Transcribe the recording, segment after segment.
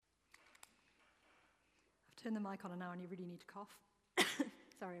Turn the mic on now and you really need to cough.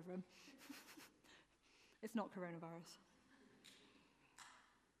 Sorry, everyone. It's not coronavirus.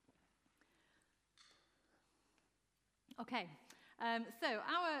 Okay, so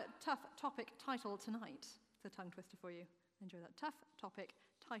our tough topic title tonight, it's a tongue twister for you, enjoy that. Tough topic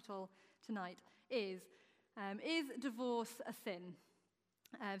title tonight is divorce a sin?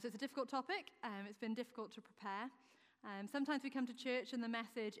 So it's a difficult topic, it's been difficult to prepare. Sometimes we come to church and the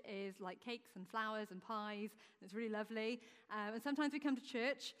message is like cakes and flowers and pies, and it's really lovely. And sometimes we come to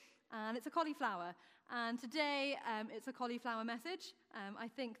church and it's a cauliflower. And today it's a cauliflower message. I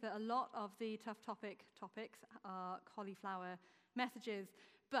think that a lot of the tough topics are cauliflower messages,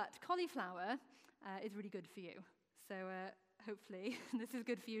 but cauliflower is really good for you. So hopefully this is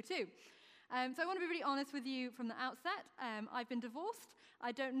good for you too. So I want to be really honest with you from the outset. I've been divorced.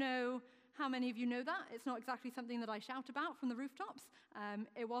 I don't know how many of you know that. It's not exactly something that I shout about from the rooftops.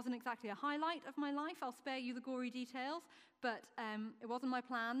 It wasn't exactly a highlight of my life. I'll spare you the gory details, but it wasn't my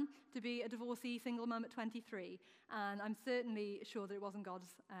plan to be a divorcee single mum at 23, and I'm certainly sure that it wasn't God's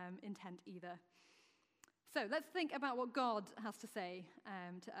intent either. So let's think about what God has to say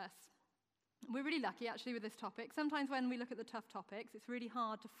to us. We're really lucky, actually, with this topic. Sometimes when we look at the tough topics, it's really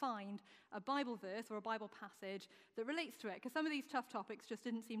hard to find a Bible verse or a Bible passage that relates to it, because some of these tough topics just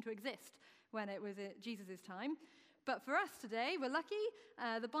didn't seem to exist when it was at Jesus' time. But for us today, we're lucky.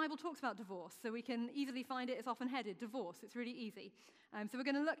 The Bible talks about divorce, so we can easily find it. It's often headed divorce. It's really easy. So we're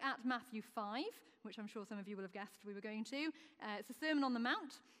going to look at Matthew 5, which I'm sure some of you will have guessed we were going to. It's a Sermon on the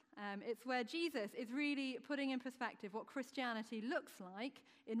Mount. It's where Jesus is really putting in perspective what Christianity looks like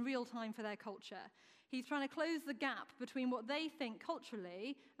in real time for their culture. He's trying to close the gap between what they think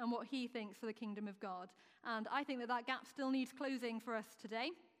culturally and what he thinks for the kingdom of God. And I think that gap still needs closing for us today.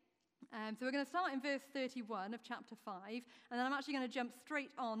 So we're going to start in verse 31 of chapter 5, and then I'm actually going to jump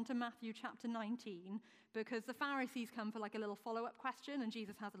straight on to Matthew chapter 19, because the Pharisees come for like a little follow-up question, and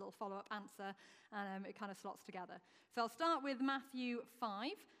Jesus has a little follow-up answer, and it kind of slots together. So I'll start with Matthew 5,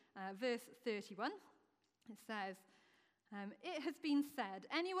 verse 31. It says, "It has been said,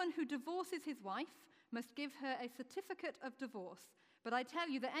 anyone who divorces his wife must give her a certificate of divorce. But I tell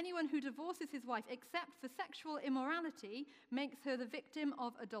you that anyone who divorces his wife except for sexual immorality makes her the victim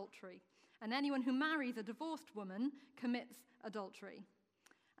of adultery. And anyone who marries a divorced woman commits adultery."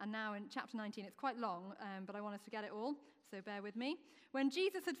 And now in chapter 19, it's quite long, but I want us to get it all, so bear with me. "When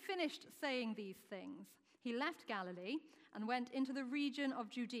Jesus had finished saying these things, he left Galilee and went into the region of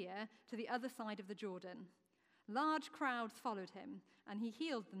Judea to the other side of the Jordan. Large crowds followed him, and he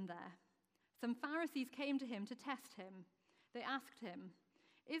healed them there. Some Pharisees came to him to test him. They asked him,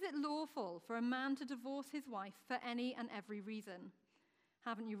 'Is it lawful for a man to divorce his wife for any and every reason?'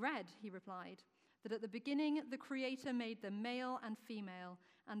 'Haven't you read,' he replied, 'that at the beginning the Creator made them male and female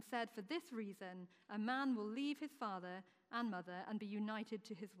and said, for this reason a man will leave his father and mother and be united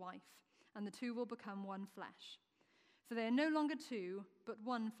to his wife, and the two will become one flesh. So they are no longer two, but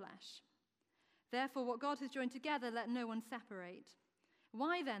one flesh. Therefore what God has joined together, let no one separate.'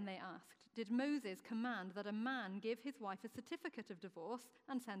 'Why then,' they asked, 'did Moses command that a man give his wife a certificate of divorce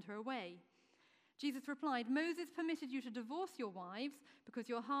and send her away?' Jesus replied, 'Moses permitted you to divorce your wives because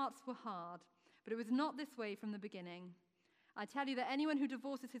your hearts were hard, but it was not this way from the beginning. I tell you that anyone who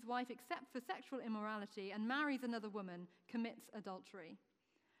divorces his wife except for sexual immorality and marries another woman commits adultery.'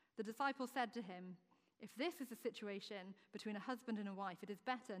 The disciples said to him, 'If this is the situation between a husband and a wife, it is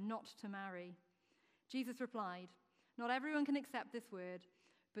better not to marry.' Jesus replied, 'Not everyone can accept this word,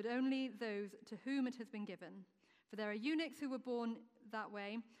 but only those to whom it has been given. For there are eunuchs who were born that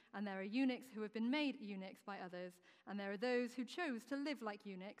way, and there are eunuchs who have been made eunuchs by others, and there are those who chose to live like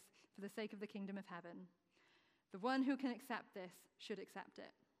eunuchs for the sake of the kingdom of heaven. The one who can accept this should accept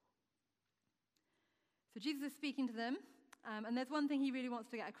it.'" So Jesus is speaking to them, and there's one thing he really wants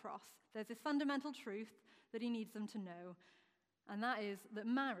to get across. There's this fundamental truth that he needs them to know, and that is that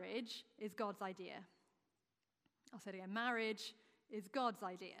marriage is God's idea. I'll say it again, marriage is God's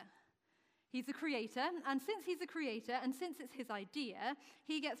idea. He's the creator, and since he's the creator, and since it's his idea,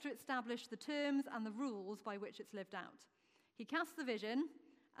 he gets to establish the terms and the rules by which it's lived out. He casts the vision,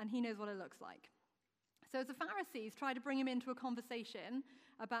 and he knows what it looks like. So as the Pharisees try to bring him into a conversation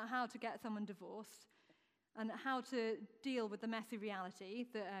about how to get someone divorced, and how to deal with the messy reality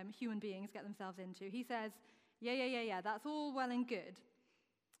that human beings get themselves into, he says, yeah, that's all well and good,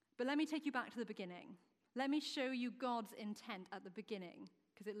 but let me take you back to the beginning. Let me show you God's intent at the beginning,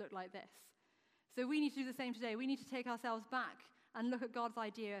 because it looked like this. So we need to do the same today. We need to take ourselves back and look at God's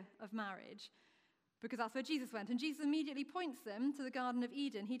idea of marriage, because that's where Jesus went. And Jesus immediately points them to the Garden of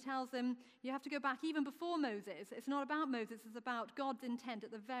Eden. He tells them, you have to go back even before Moses. It's not about Moses, it's about God's intent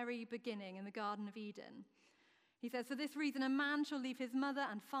at the very beginning in the Garden of Eden. He says, "For this reason, a man shall leave his mother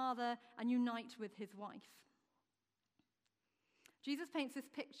and father and unite with his wife." Jesus paints this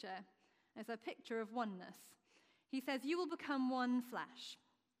picture as a picture of oneness. He says, "You will become one flesh."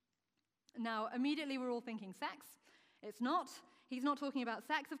 Now, immediately we're all thinking sex. It's not. He's not talking about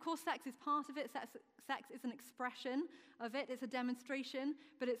sex. Of course, sex is part of it. Sex is an expression of it. It's a demonstration,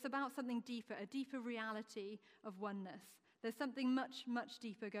 but it's about something deeper, a deeper reality of oneness. There's something much, much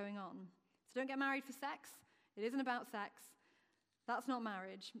deeper going on. So don't get married for sex. It isn't about sex. That's not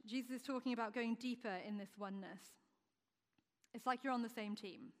marriage. Jesus is talking about going deeper in this oneness. It's like you're on the same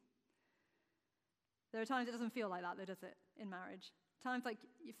team. There are times it doesn't feel like that, though, does it, in marriage? Times like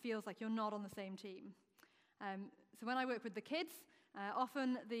it feels like you're not on the same team. So when I work with the kids,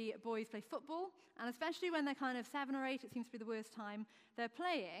 often the boys play football, and especially when they're kind of 7 or 8, it seems to be the worst time, they're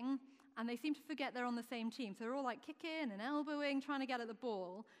playing, and they seem to forget they're on the same team. So they're all like kicking and elbowing, trying to get at the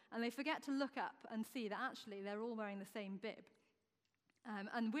ball, and they forget to look up and see that actually they're all wearing the same bib.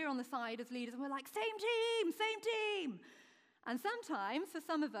 And we're on the side as leaders, and we're like, same team, same team. And sometimes, for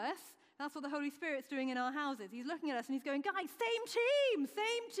some of us, that's what the Holy Spirit's doing in our houses. He's looking at us and he's going, guys, same team,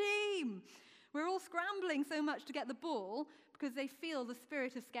 same team. We're all scrambling so much to get the ball because they feel the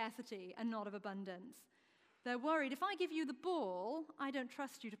spirit of scarcity and not of abundance. They're worried, if I give you the ball, I don't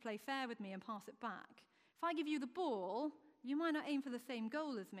trust you to play fair with me and pass it back. If I give you the ball, you might not aim for the same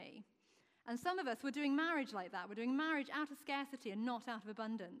goal as me. And some of us, we're doing marriage like that. We're doing marriage out of scarcity and not out of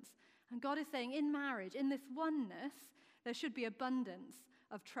abundance. And God is saying, in marriage, in this oneness, there should be abundance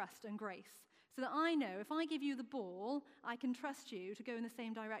of trust and grace. So that I know if I give you the ball, I can trust you to go in the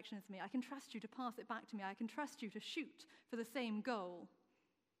same direction as me. I can trust you to pass it back to me. I can trust you to shoot for the same goal.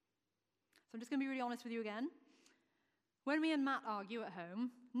 So I'm just going to be really honest with you again. When me and Matt argue at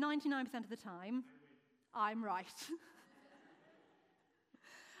home, 99% of the time, I'm right.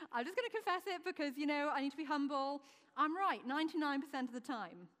 I'm just going to confess it because, I need to be humble. I'm right 99% of the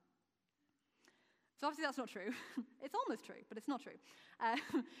time. So obviously that's not true. It's almost true, but it's not true.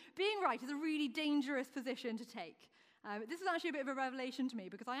 Being right is a really dangerous position to take. This is actually a bit of a revelation to me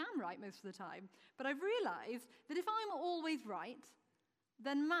because I am right most of the time. But I've realized that if I'm always right,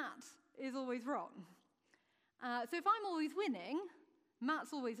 then Matt is always wrong. So if I'm always winning,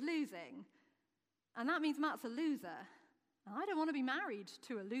 Matt's always losing. And that means Matt's a loser. And I don't want to be married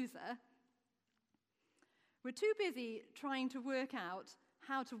to a loser. We're too busy trying to work out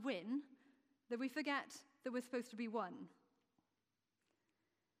how to win that we forget that we're supposed to be one.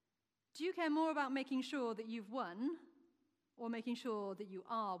 Do you care more about making sure that you've won or making sure that you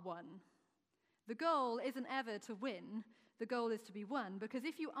are one? The goal isn't ever to win. The goal is to be one, because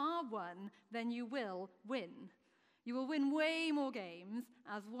if you are one, then you will win. You will win way more games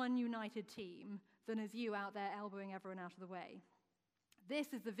as one united team than as you out there elbowing everyone out of the way. This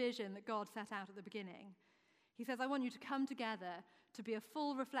is the vision that God set out at the beginning. He says, I want you to come together to be a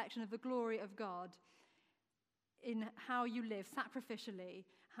full reflection of the glory of God in how you live sacrificially,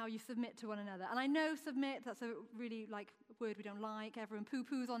 how you submit to one another. And I know submit, that's a really word we don't like, everyone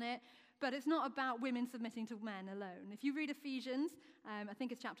poo-poos on it, but it's not about women submitting to men alone. If you read Ephesians, I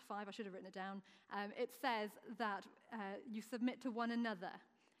think it's chapter 5, I should have written it down, it says that you submit to one another.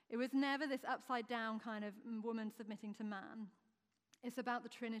 It was never this upside down kind of woman submitting to man. It's about the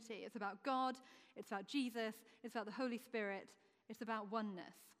Trinity. It's about God. It's about Jesus. It's about the Holy Spirit. It's about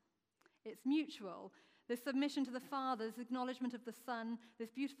oneness. It's mutual. This submission to the Father, this acknowledgement of the Son, this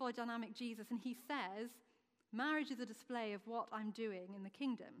beautiful dynamic Jesus. And he says, marriage is a display of what I'm doing in the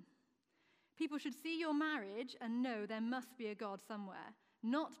kingdom. People should see your marriage and know there must be a God somewhere,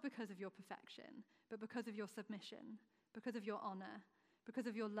 not because of your perfection, but because of your submission, because of your honor, because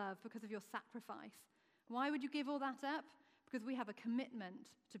of your love, because of your sacrifice. Why would you give all that up? Because we have a commitment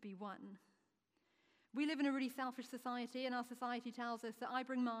to be one. We live in a really selfish society, and our society tells us that I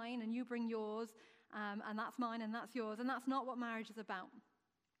bring mine and you bring yours, and that's mine and that's yours, and that's not what marriage is about.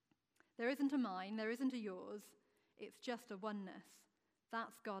 There isn't a mine, there isn't a yours, it's just a oneness.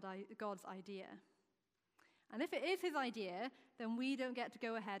 That's God's idea. And if it is his idea, then we don't get to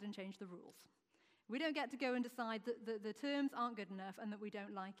go ahead and change the rules. We don't get to go and decide that the terms aren't good enough and that we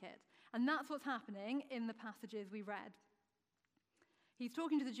don't like it. And that's what's happening in the passages we read. He's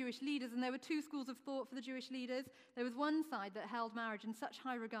talking to the Jewish leaders, and there were two schools of thought for the Jewish leaders. There was one side that held marriage in such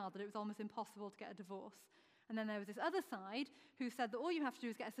high regard that it was almost impossible to get a divorce. And then there was this other side who said that all you have to do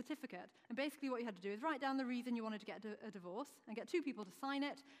is get a certificate. And basically what you had to do is write down the reason you wanted to get a divorce and get two people to sign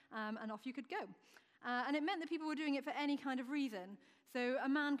it, and off you could go. And it meant that people were doing it for any kind of reason. So a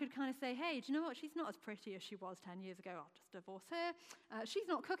man could kind of say, hey, do you know what? She's not as pretty as she was 10 years ago. I'll just divorce her. She's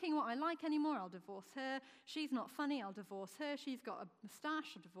not cooking what I like anymore. I'll divorce her. She's not funny. I'll divorce her. She's got a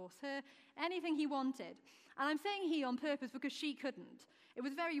moustache. I'll divorce her. Anything he wanted. And I'm saying he on purpose because she couldn't. It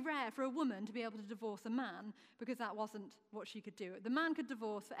was very rare for a woman to be able to divorce a man because that wasn't what she could do. The man could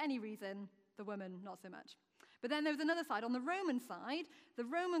divorce for any reason, the woman not so much. But then there was another side. On the Roman side, the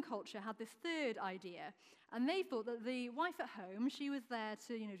Roman culture had this third idea. And they thought that the wife at home, she was there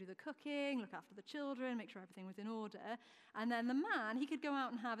to, do the cooking, look after the children, make sure everything was in order. And then the man, he could go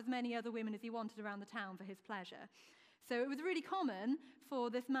out and have as many other women as he wanted around the town for his pleasure. So it was really common for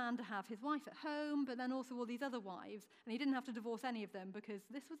this man to have his wife at home, but then also all these other wives. And he didn't have to divorce any of them because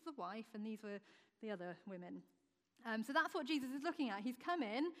this was the wife and these were the other women. So that's what Jesus is looking at. He's come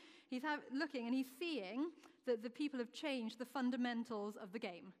in, he's looking, and he's seeing that the people have changed the fundamentals of the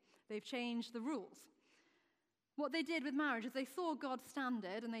game. They've changed the rules. What they did with marriage is they saw God's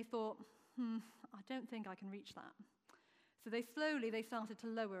standard and they thought, I don't think I can reach that. So they started to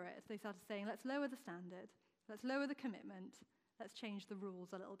lower it. They started saying, let's lower the standard, let's lower the commitment, let's change the rules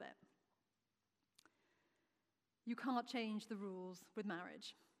a little bit. You can't change the rules with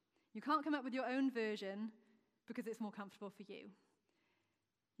marriage. You can't come up with your own version because it's more comfortable for you.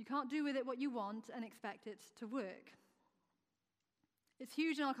 You can't do with it what you want and expect it to work. It's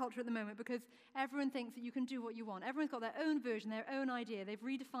huge in our culture at the moment because everyone thinks that you can do what you want. Everyone's got their own version, their own idea. They've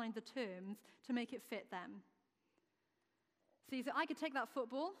redefined the terms to make it fit them. See, so I could take that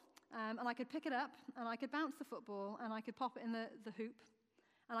football and I could pick it up and I could bounce the football and I could pop it in the hoop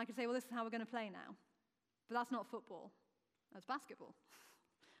and I could say, well, this is how we're going to play now. But that's not football. That's basketball.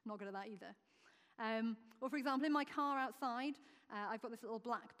 I'm not good at that either. Or for example, in my car outside, I've got this little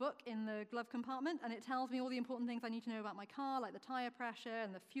black book in the glove compartment, and it tells me all the important things I need to know about my car, like the tire pressure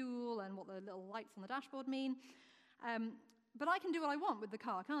and the fuel and what the little lights on the dashboard mean. But I can do what I want with the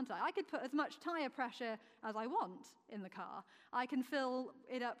car, can't I? I could put as much tire pressure as I want in the car. I can fill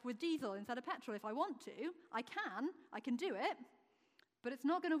it up with diesel instead of petrol if I want to. I can do it, but it's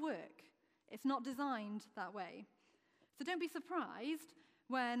not going to work. It's not designed that way. So don't be surprised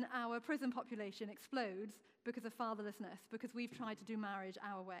when our prison population explodes because of fatherlessness, because we've tried to do marriage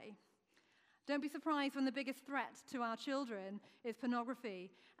our way. Don't be surprised when the biggest threat to our children is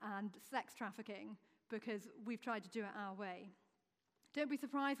pornography and sex trafficking, because we've tried to do it our way. Don't be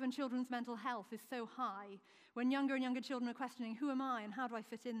surprised when children's mental health is so high, when younger and younger children are questioning, who am I and how do I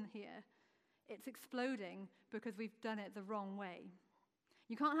fit in here? It's exploding because we've done it the wrong way.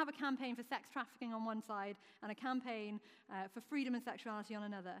 You can't have a campaign for sex trafficking on one side and a campaign for freedom and sexuality on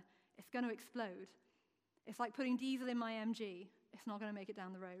another. It's going to explode. It's like putting diesel in my MG. It's not going to make it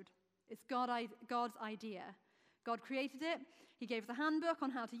down the road. It's God's idea. God created it. He gave us a handbook on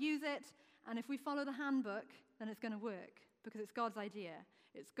how to use it. And if we follow the handbook, then it's going to work because it's God's idea.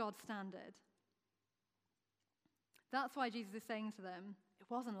 It's God's standard. That's why Jesus is saying to them, it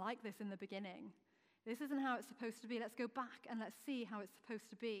wasn't like this in the beginning. This isn't how it's supposed to be. Let's go back and let's see how it's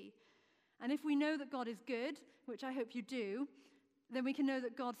supposed to be. And if we know that God is good, which I hope you do, then we can know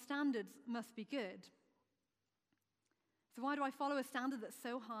that God's standards must be good. So why do I follow a standard that's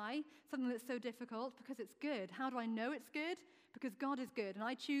so high, something that's so difficult? Because it's good. How do I know it's good? Because God is good, and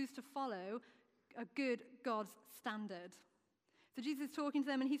I choose to follow a good God's standard. So Jesus is talking to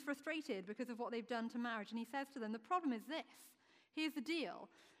them, and he's frustrated because of what they've done to marriage, and he says to them, the problem is this. Here's the deal.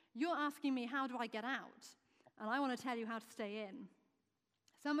 You're asking me, how do I get out? And I want to tell you how to stay in.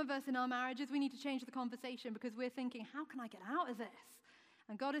 Some of us in our marriages, we need to change the conversation because we're thinking, how can I get out of this?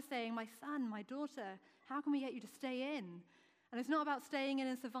 And God is saying, my son, my daughter, how can we get you to stay in? And it's not about staying in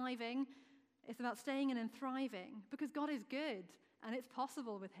and surviving. It's about staying in and thriving because God is good and it's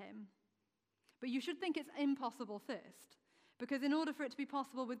possible with him. But you should think it's impossible first, because in order for it to be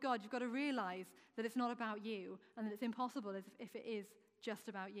possible with God, you've got to realize that it's not about you and that it's impossible if it is just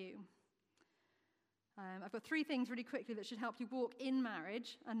about you. I've got 3 things really quickly that should help you walk in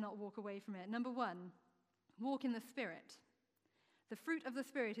marriage and not walk away from it. Number 1, walk in the Spirit. The fruit of the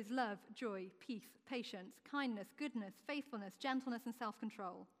Spirit is love, joy, peace, patience, kindness, goodness, faithfulness, gentleness, and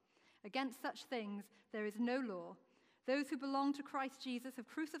self-control. Against such things there is no law. Those who belong to Christ Jesus have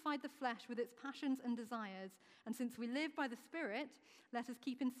crucified the flesh with its passions and desires. And since we live by the Spirit, let us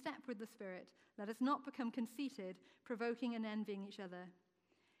keep in step with the Spirit. Let us not become conceited, provoking and envying each other.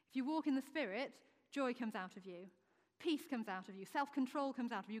 If you walk in the Spirit, joy comes out of you. Peace comes out of you. Self-control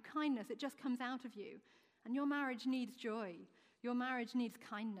comes out of you. Kindness, it just comes out of you. And your marriage needs joy. Your marriage needs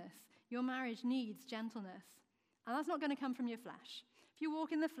kindness. Your marriage needs gentleness. And that's not going to come from your flesh. If you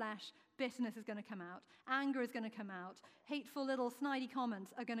walk in the flesh, bitterness is going to come out. Anger is going to come out. Hateful little snidey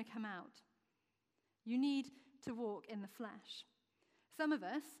comments are going to come out. You need to walk in the flesh. Some of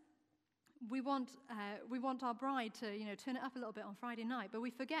us, we want our bride to, turn it up a little bit on Friday night, but we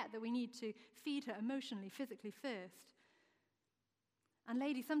forget that we need to feed her emotionally, physically first. And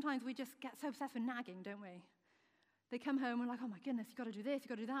ladies, sometimes we just get so obsessed with nagging, don't we? They come home and we're like, oh my goodness, you've got to do this, you've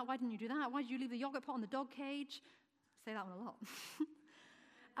got to do that. Why didn't you do that? Why did you leave the yogurt pot on the dog cage? I say that one a lot.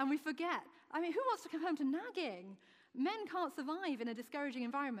 And we forget. I mean, who wants to come home to nagging? Men can't survive in a discouraging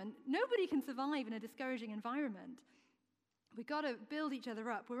environment. Nobody can survive in a discouraging environment. We've got to build each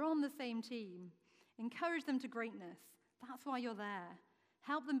other up. We're on the same team. Encourage them to greatness. That's why you're there.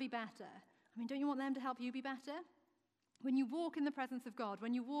 Help them be better. I mean, don't you want them to help you be better? When you walk in the presence of God,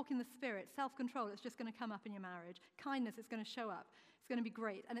 when you walk in the Spirit, self-control, it's just going to come up in your marriage. Kindness, it's going to show up. It's going to be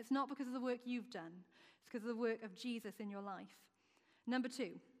great. And it's not because of the work you've done. It's because of the work of Jesus in your life. Number 2,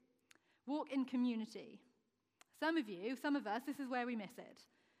 walk in community. Some of us, this is where we miss it.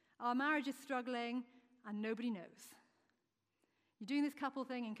 Our marriage is struggling and nobody knows. You're doing this couple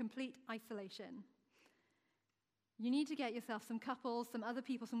thing in complete isolation. You need to get yourself some couples, some other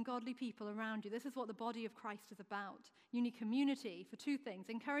people, some godly people around you. This is what the body of Christ is about. You need community for 2 things,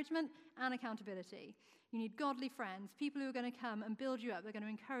 encouragement and accountability. You need godly friends, people who are going to come and build you up. They're going to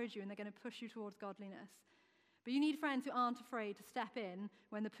encourage you and they're going to push you towards godliness. But you need friends who aren't afraid to step in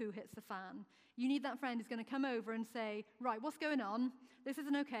when the poo hits the fan. You need that friend who's going to come over and say, right, what's going on? This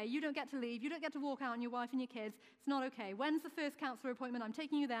isn't okay. You don't get to leave. You don't get to walk out on your wife and your kids. It's not okay. When's the first counselor appointment? I'm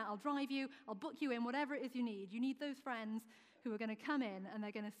taking you there. I'll drive you. I'll book you in, whatever it is you need. You need those friends who are going to come in and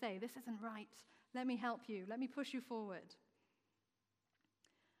they're going to say, this isn't right. Let me help you. Let me push you forward.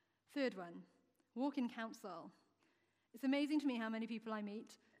 3rd one, walk in counsel. It's amazing to me how many people I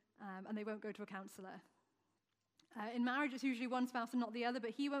meet and they won't go to a counselor. In marriage, it's usually one spouse and not the other, but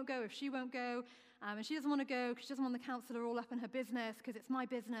he won't go if she won't go, and she doesn't want to go because she doesn't want the counselor all up in her business because it's my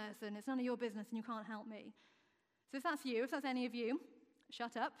business and it's none of your business and you can't help me. So if that's you, if that's any of you,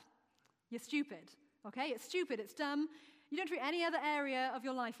 shut up. You're stupid, okay? It's stupid, it's dumb. You don't treat any other area of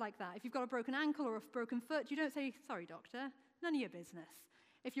your life like that. If you've got a broken ankle or a broken foot, you don't say, sorry, doctor, none of your business.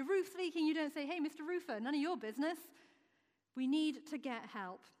 If your roof's leaking, you don't say, hey, Mr. Roofer, none of your business. We need to get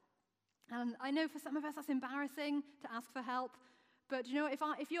help. And I know for some of us that's embarrassing to ask for help, but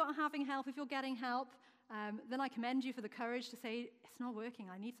if you're having help, if you're getting help, then I commend you for the courage to say, it's not working,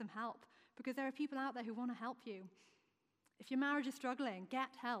 I need some help, because there are people out there who want to help you. If your marriage is struggling, get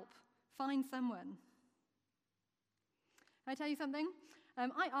help. Find someone. Can I tell you something?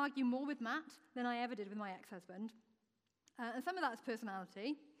 I argue more with Matt than I ever did with my ex-husband, and some of that is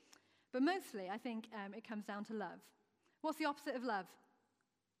personality, but mostly I think it comes down to love. What's the opposite of love?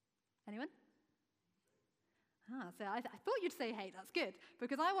 Anyone? So I thought you'd say hate. That's good,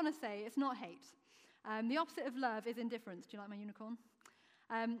 because I want to say it's not hate. The opposite of love is indifference. Do you like my unicorn?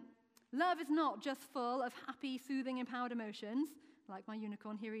 Love is not just full of happy, soothing, empowered emotions. Like my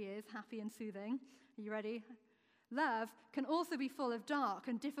unicorn, here he is, happy and soothing. Are you ready? Love can also be full of dark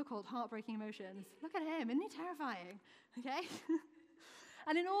and difficult, heartbreaking emotions. Look at him. Isn't he terrifying? Okay?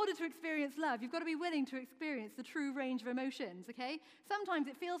 And in order to experience love, you've got to be willing to experience the true range of emotions, okay? Sometimes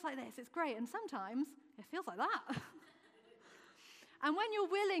it feels like this, it's great, and sometimes it feels like that. And when you're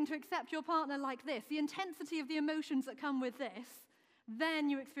willing to accept your partner like this, the intensity of the emotions that come with this, then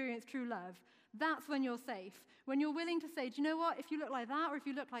you experience true love. That's when you're safe. When you're willing to say, do you know what? If you look like that or if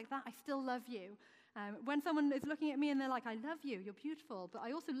you look like that, I still love you. When someone is looking at me and they're like, I love you, you're beautiful, but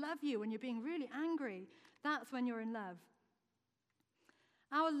I also love you when you're being really angry, that's when you're in love.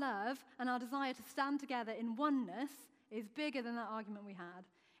 Our love and our desire to stand together in oneness is bigger than that argument we had.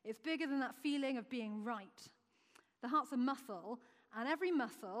 It's bigger than that feeling of being right. The heart's a muscle, and every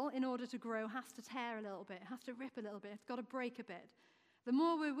muscle, in order to grow, has to tear a little bit, has to rip a little bit, it's got to break a bit. The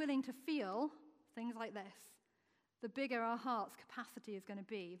more we're willing to feel things like this, the bigger our heart's capacity is going to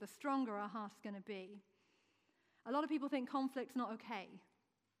be, the stronger our heart's going to be. A lot of people think conflict's not okay.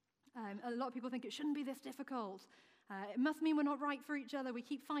 A lot of people think it shouldn't be this difficult. It must mean we're not right for each other. We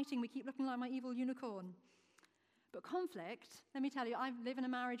keep fighting. We keep looking like my evil unicorn. But conflict, let me tell you, I live in a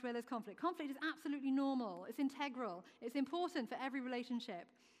marriage where there's conflict. Conflict is absolutely normal. It's integral. It's important for every relationship.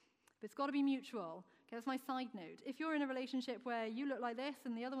 But it's got to be mutual. Okay, that's my side note. If you're in a relationship where you look like this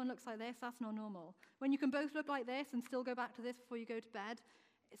and the other one looks like this, that's not normal. When you can both look like this and still go back to this before you go to bed,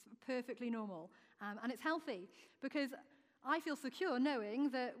 it's perfectly normal. And it's healthy, because I feel secure knowing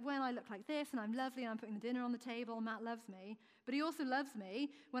that when I look like this and I'm lovely and I'm putting the dinner on the table, Matt loves me. But he also loves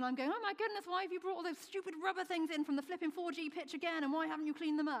me when I'm going, oh my goodness, why have you brought all those stupid rubber things in from the flipping 4G pitch again, and why haven't you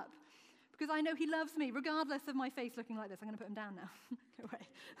cleaned them up? Because I know he loves me, regardless of my face looking like this. I'm going to put him down now. Go away.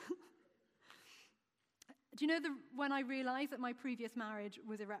 Do you know when I realized that my previous marriage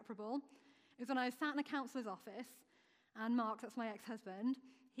was irreparable? It was when I was sat in a counsellor's office, and Mark, that's my ex-husband,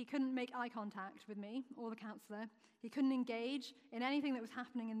 he couldn't make eye contact with me or the counsellor. He couldn't engage in anything that was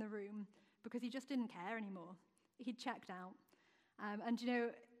happening in the room because he just didn't care anymore. He'd checked out.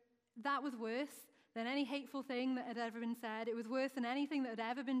 That was worse than any hateful thing that had ever been said. It was worse than anything that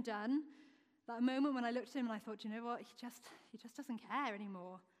had ever been done. That moment when I looked at him and I thought, you know what, he just doesn't care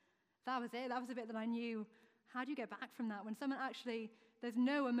anymore. That was it. That was the bit that I knew. How do you get back from that? When someone actually, there's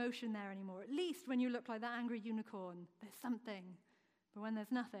no emotion there anymore. At least when you look like that angry unicorn, there's something. But when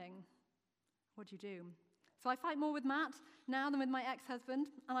there's nothing, what do you do? So I fight more with Matt now than with my ex-husband,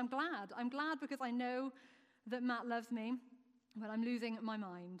 and I'm glad. I'm glad because I know that Matt loves me when I'm losing my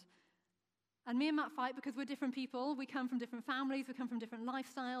mind. And me and Matt fight because we're different people. We come from different families. We come from different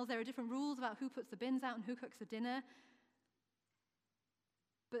lifestyles. There are different rules about who puts the bins out and who cooks the dinner.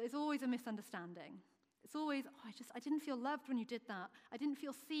 But it's always a misunderstanding. It's always, I didn't feel loved when you did that. I didn't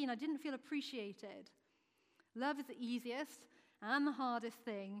feel seen. I didn't feel appreciated. Love is the easiest and the hardest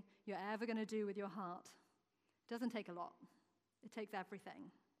thing you're ever going to do with your heart. It doesn't take a lot. It takes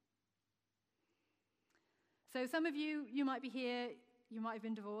everything. So some of you might be here, you might have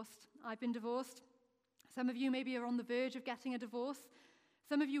been divorced. I've been divorced. Some of you maybe are on the verge of getting a divorce.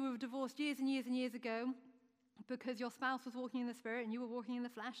 Some of you were divorced years and years and years ago because your spouse was walking in the spirit and you were walking in the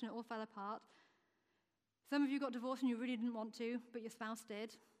flesh and it all fell apart. Some of you got divorced and you really didn't want to, but your spouse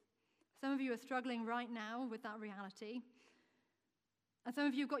did. Some of you are struggling right now with that reality. And some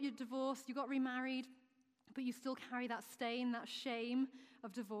of you got your divorce, you got remarried, but you still carry that stain, that shame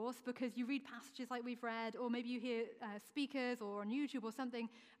of divorce because you read passages like we've read, or maybe you hear speakers or on YouTube or something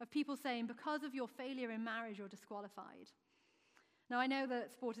of people saying, because of your failure in marriage, you're disqualified. Now, I know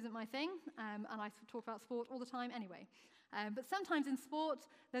that sport isn't my thing, and I talk about sport all the time anyway. But sometimes in sport,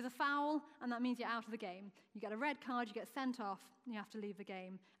 there's a foul, and that means you're out of the game. You get a red card, you get sent off, and you have to leave the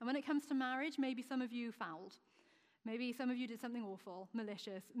game. And when it comes to marriage, maybe some of you fouled. Maybe some of you did something awful,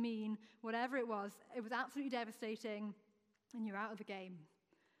 malicious, mean, whatever it was. It was absolutely devastating, and you're out of the game.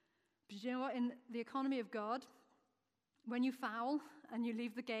 But you know what? In the economy of God, when you foul and you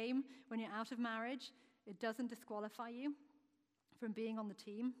leave the game, when you're out of marriage, it doesn't disqualify you from being on the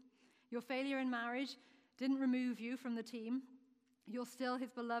team. Your failure in marriage didn't remove you from the team. You're still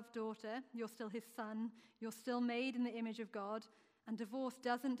his beloved daughter. You're still his son. You're still made in the image of God. And divorce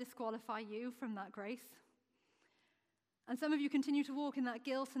doesn't disqualify you from that grace. And some of you continue to walk in that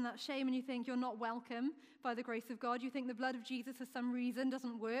guilt and that shame, and you think you're not welcome by the grace of God. You think the blood of Jesus, for some reason,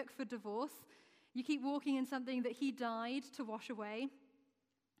 doesn't work for divorce. You keep walking in something that he died to wash away.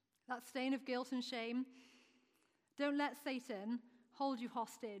 That stain of guilt and shame. Don't let Satan hold you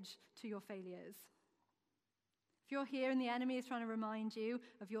hostage to your failures. If you're here and the enemy is trying to remind you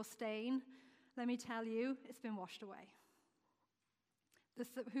of your stain, let me tell you, it's been washed away.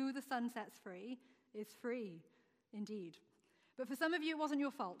 Who the Son sets free is free indeed. But for some of you, it wasn't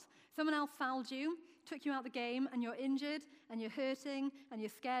your fault. Someone else fouled you, took you out the game, and you're injured, and you're hurting, and you're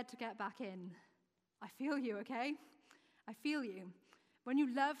scared to get back in. I feel you, okay? I feel you. When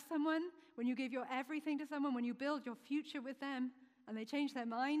you love someone, when you give your everything to someone, when you build your future with them, and they change their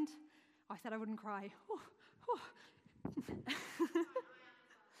mind, I said I wouldn't cry.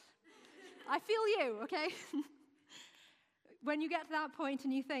 I feel you, okay? When you get to that point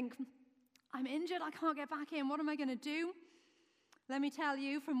and you think, I'm injured, I can't get back in, what am I going to do? Let me tell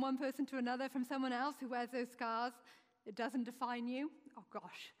you, from one person to another, from someone else who wears those scars, it doesn't define you. Oh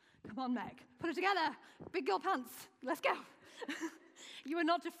gosh, come on, Meg, put it together. Big girl pants, let's go. You are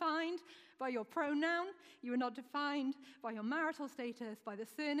not defined by your pronoun. You are not defined by your marital status, by the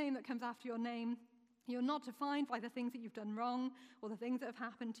surname that comes after your name. You're not defined by the things that you've done wrong or the things that have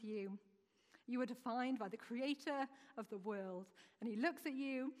happened to you. You are defined by the creator of the world. And he looks at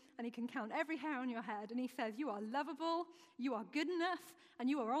you and he can count every hair on your head and he says, you are lovable, you are good enough, and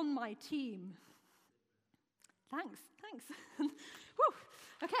you are on my team. Thanks. Whew.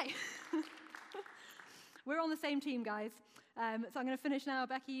 Okay. We're on the same team, guys. So I'm going to finish now.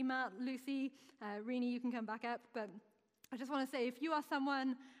 Becky, Matt, Lucy, Rini, you can come back up. But I just want to say, if you are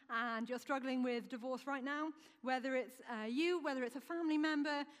someone and you're struggling with divorce right now, whether it's you, whether it's a family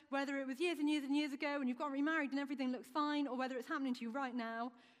member, whether it was years and years and years ago and you've got remarried and everything looks fine, or whether it's happening to you right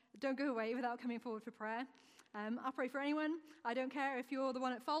now, don't go away without coming forward for prayer. I'll pray for anyone. I don't care if you're the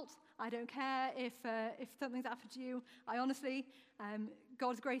one at fault. I don't care if something's happened to you. I honestly,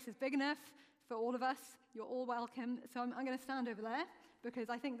 God's grace is big enough for all of us. You're all welcome. So I'm going to stand over there because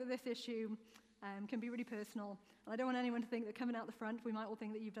I think that this issue can be really personal. And I don't want anyone to think that coming out the front, we might all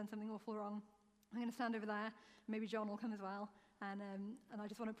think that you've done something awful wrong. I'm going to stand over there. Maybe John will come as well. And I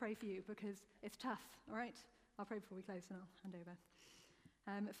just want to pray for you because it's tough, all right? I'll pray before we close and I'll hand over.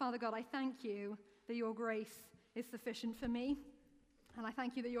 Father God, I thank you that your grace is sufficient for me, and I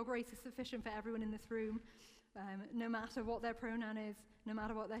thank you that your grace is sufficient for everyone in this room, no matter what their pronoun is, no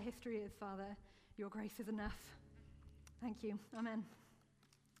matter what their history is, Father, your grace is enough. Thank you. Amen.